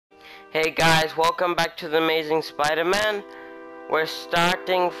Hey guys, welcome back to the Amazing Spider-Man. We're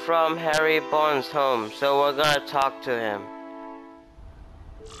starting from Harry Osborn's home, so we're gonna talk to him.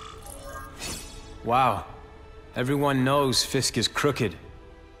 Wow. Everyone knows Fisk is crooked.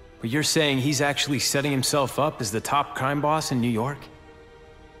 But you're saying he's actually setting himself up as the top crime boss in New York?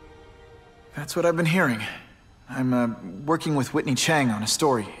 That's what I've been hearing. I'm working with Whitney Chang on a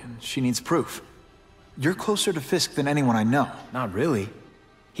story, and she needs proof. You're closer to Fisk than anyone I know. Not really.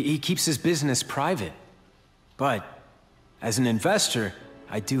 He keeps his business private. But, as an investor,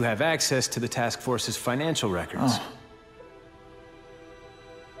 I do have access to the task force's financial records. Oh.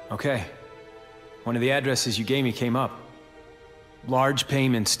 Okay. One of the addresses you gave me came up. Large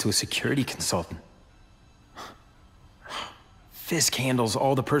payments to a security consultant. Fisk handles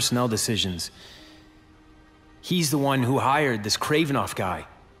all the personnel decisions. He's the one who hired this Kravinoff guy.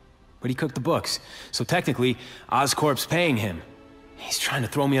 But he cooked the books, so technically, Oscorp's paying him. He's trying to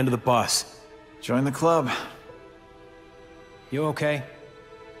throw me under the bus. Join the club. You okay?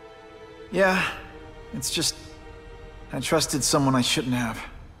 Yeah, it's just... I trusted someone I shouldn't have.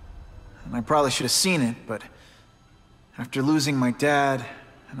 And I probably should have seen it, but... after losing my dad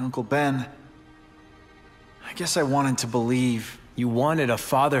and Uncle Ben... I guess I wanted to believe... You wanted a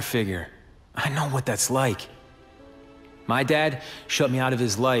father figure. I know what that's like. My dad shut me out of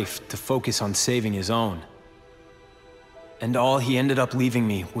his life to focus on saving his own. And all he ended up leaving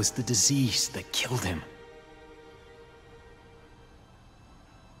me was the disease that killed him.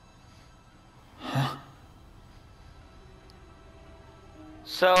 Huh?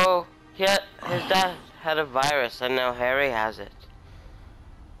 So, his dad had a virus, and now Harry has it.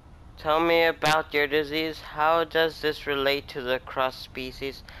 Tell me about your disease. How does this relate to the cross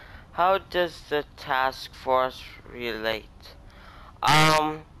species? How does the task force relate?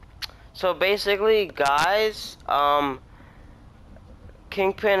 So basically, guys,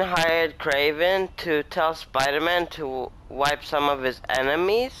 Kingpin hired Kraven to tell Spider-Man to wipe some of his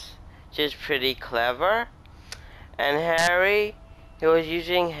enemies, which is pretty clever. And Harry, he was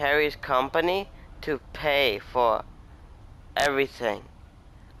using Harry's company to pay for everything,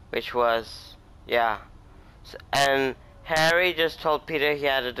 which was, yeah. And Harry just told Peter he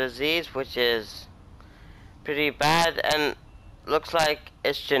had a disease, which is pretty bad, and looks like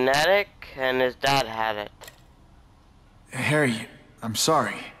it's genetic, and his dad had it. Harry, I'm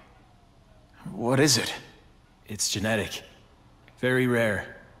sorry. What is it? It's genetic. Very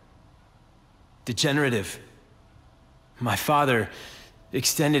rare. Degenerative. My father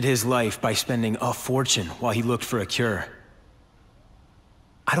extended his life by spending a fortune while he looked for a cure.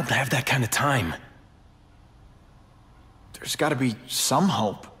 I don't have that kind of time. There's gotta be some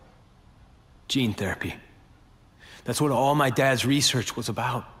hope. Gene therapy. That's what all my dad's research was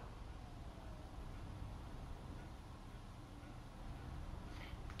about.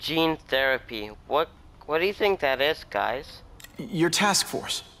 Gene therapy. What do you think that is, guys? Your task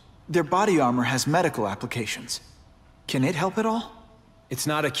force. Their body armor has medical applications. Can it help at all? It's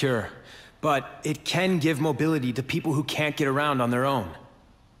not a cure, but it can give mobility to people who can't get around on their own.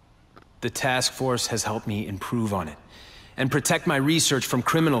 The task force has helped me improve on it, and protect my research from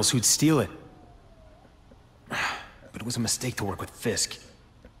criminals who'd steal it. But it was a mistake to work with Fisk.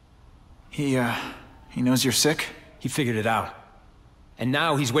 He knows you're sick? He figured it out. And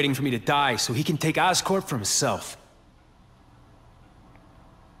now he's waiting for me to die so he can take Oscorp for himself.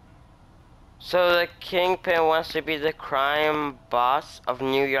 So the Kingpin wants to be the crime boss of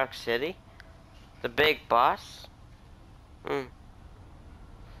New York City? The big boss?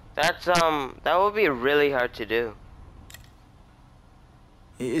 That would be really hard to do.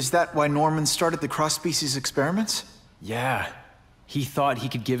 Is that why Norman started the cross-species experiments? Yeah. He thought he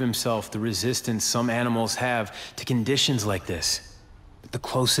could give himself the resistance some animals have to conditions like this. But the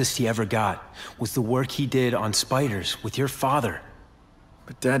closest he ever got was the work he did on spiders with your father.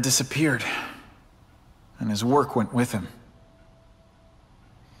 But Dad disappeared. And his work went with him.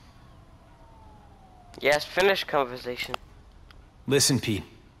 Yes, finish conversation. Listen, Pete.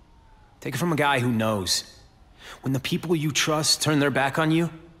 Take it from a guy who knows. When the people you trust turn their back on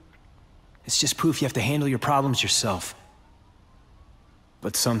you, it's just proof you have to handle your problems yourself.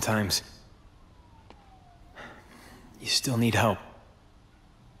 But sometimes, you still need help.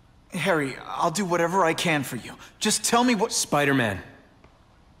 Harry, I'll do whatever I can for you. Just tell me what— Spider-Man.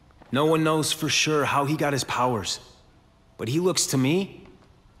 No one knows for sure how he got his powers. But he looks to me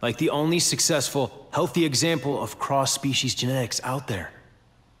like the only successful, healthy example of cross-species genetics out there.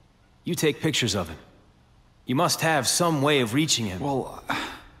 You take pictures of him. You must have some way of reaching him. Well...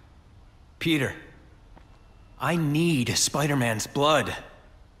 Peter, I need Spider-Man's blood.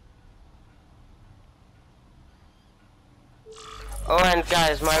 Oh, and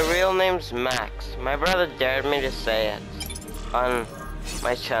guys, my real name's Max. My brother dared me to say it on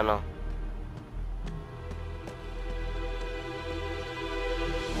my channel.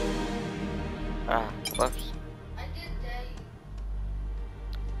 Ah, whoops. I did dare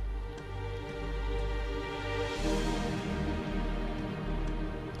you.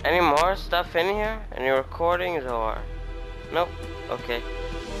 Any more stuff in here? Any recordings or? Nope. Okay.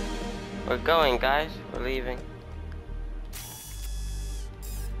 We're going, guys. We're leaving.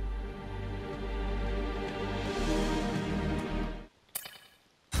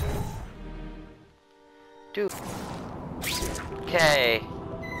 Dude. Okay.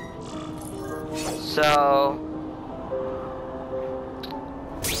 So.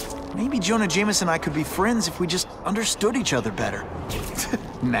 Maybe Jonah Jameson and I could be friends if we just understood each other better.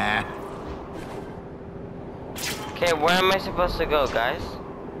 Nah. Okay, where am I supposed to go, guys?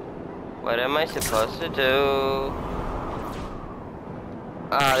 What am I supposed to do?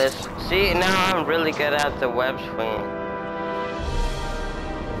 Ah, this. See, now I'm really good at the web swinging.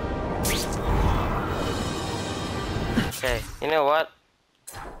 Okay, you know what?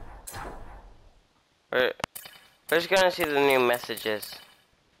 We're just gonna see the new messages.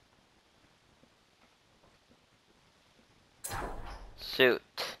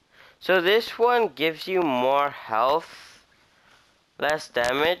 Suit. So this one gives you more health, less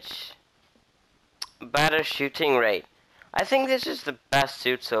damage, better shooting rate. I think this is the best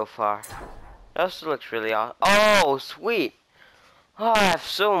suit so far. It also looks really awesome. Oh, sweet. Oh, I have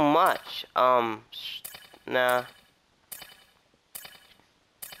so much. Nah.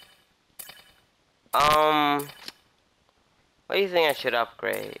 What do you think I should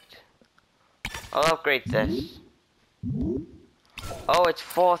upgrade? I'll upgrade this. Oh, it's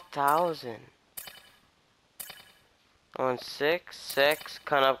 4,000. 6.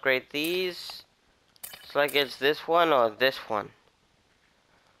 Can't upgrade these. It's like it's this one or this one.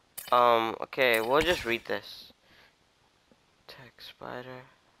 Okay, we'll just read this. Tech spider.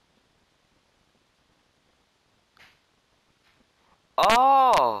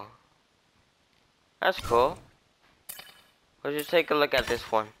 Oh! That's cool. We'll just take a look at this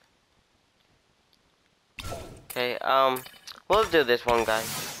one. Okay, we'll do this one,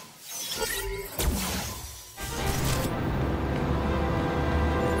 guys.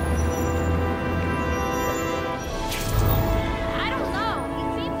 I don't know.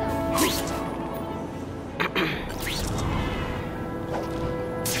 He seems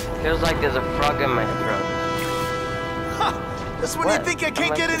Feels like there's a frog in my throat. Ha! That's when you think I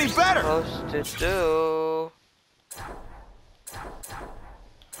can't am get any better! Supposed to do?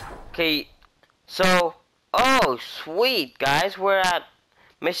 Okay, so, oh, sweet, guys, we're at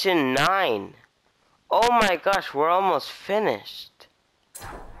mission 9. Oh my gosh, we're almost finished.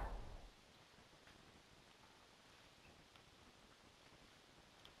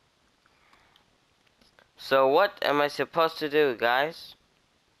 So what am I supposed to do, guys?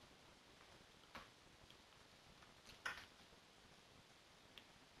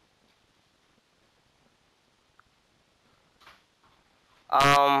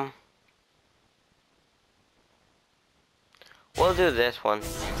 We'll do this one.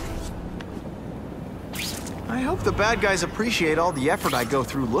 I hope the bad guys appreciate all the effort I go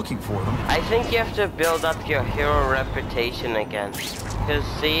through looking for them. I think you have to build up your hero reputation again. Because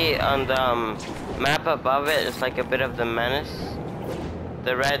see, on the map above it, it's like a bit of the menace.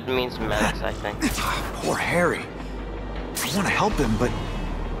 The red means menace, I think. Poor Harry. I want to help him, but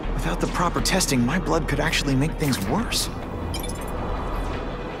without the proper testing, my blood could actually make things worse.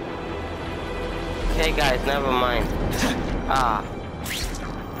 Okay guys, never mind. Ah.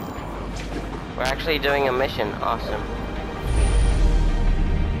 We're actually doing a mission. Awesome.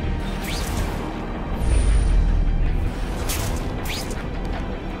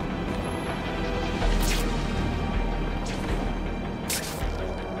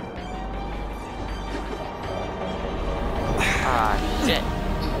 Ah, shit.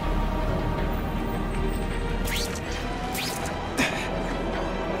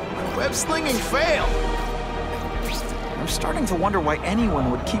 Web slinging failed! I'm starting to wonder why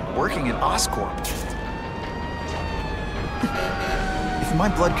anyone would keep working at Oscorp. If my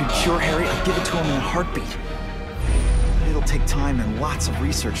blood could cure Harry, I'd give it to him in a heartbeat. But it'll take time and lots of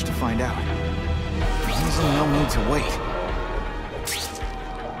research to find out. He's in no mood to wait.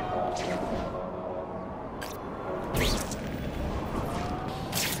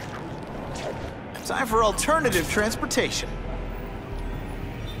 Time for alternative transportation.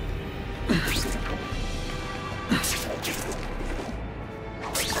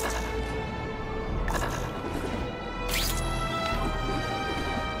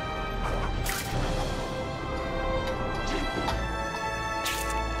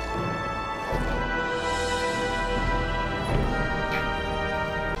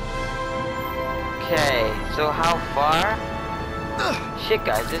 So how far? Shit,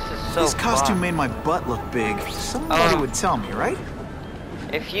 guys, this is so This costume far. made my butt look big. Somebody would tell me, right?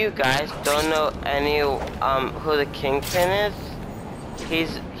 If you guys don't know who the Kingpin is,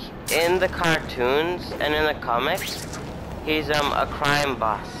 he's in the cartoons and in the comics. He's a crime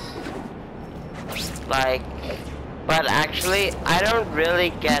boss. Like, but actually, I don't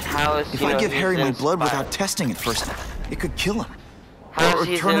really get how is If I give Harry my blood inspired. without testing it first, it could kill him. How's Or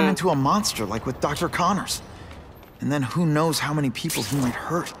he turn him in- into a monster like with Dr. Connors. And then who knows how many people he might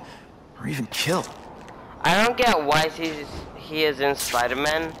hurt or even kill. I don't get why he is in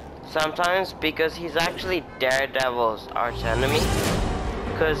Spider-Man sometimes, because he's actually Daredevil's archenemy.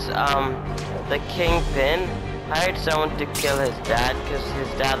 Because the Kingpin hired someone to kill his dad because his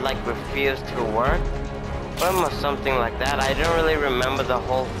dad like refused to work. Or something like that. I don't really remember the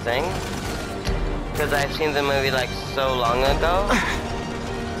whole thing because I've seen the movie like so long ago.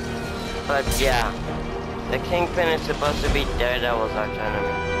 But yeah, the Kingpin is supposed to be Daredevil's archenemy.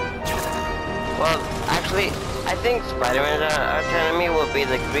 Well, actually, I think Spider-Man's archenemy will be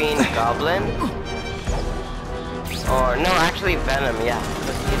the Green Goblin. Or, no, actually Venom, yeah.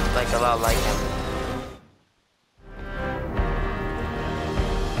 Because he's like a lot like him.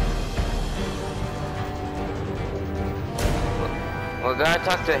 We're gonna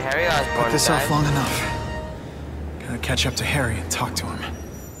talk to Harry Osborn, Put this guys. off long enough. Gotta catch up to Harry and talk to him.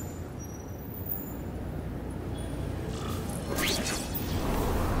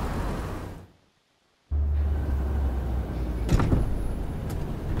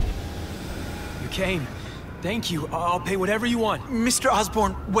 You came. Thank you. I'll pay whatever you want. Mr.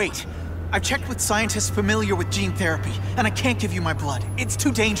 Osborn, wait. I've checked with scientists familiar with gene therapy, and I can't give you my blood. It's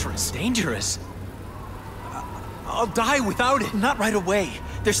too dangerous. Dangerous? I'll die without it. Not right away.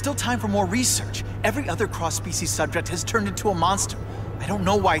 There's still time for more research. Every other cross-species subject has turned into a monster. I don't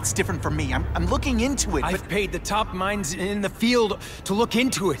know why it's different from me. I'm looking into it, I've paid the top minds in the field to look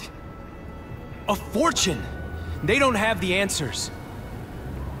into it. A fortune. They don't have the answers.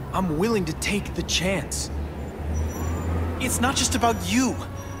 I'm willing to take the chance. It's not just about you.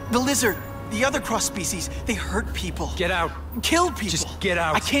 The lizard, the other cross-species, they hurt people. Get out. Kill people. Just get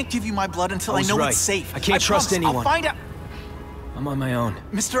out. I can't give you my blood until I was know right. it's safe. I can't trust promise. anyone. I'll find out. I'm on my own.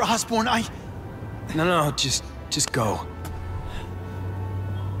 Mr. Osborn, No, just go.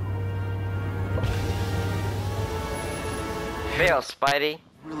 Fail, Spidey.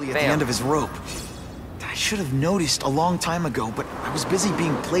 really at Fail. the end of his rope. I should have noticed a long time ago, but I was busy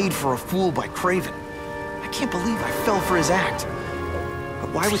being played for a fool by Craven. I can't believe I fell for his act.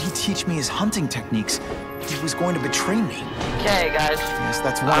 But why would he teach me his hunting techniques if he was going to betray me? Okay, guys. Yes,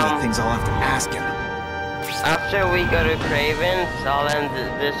 that's one of the things I'll have to ask him. After we go to Craven's, I'll end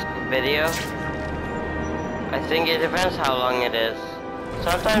this video. I think it depends how long it is.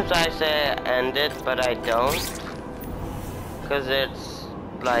 Sometimes I say end it, but I don't. Because it's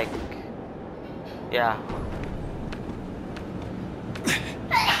like, yeah.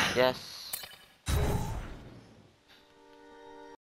 Yes.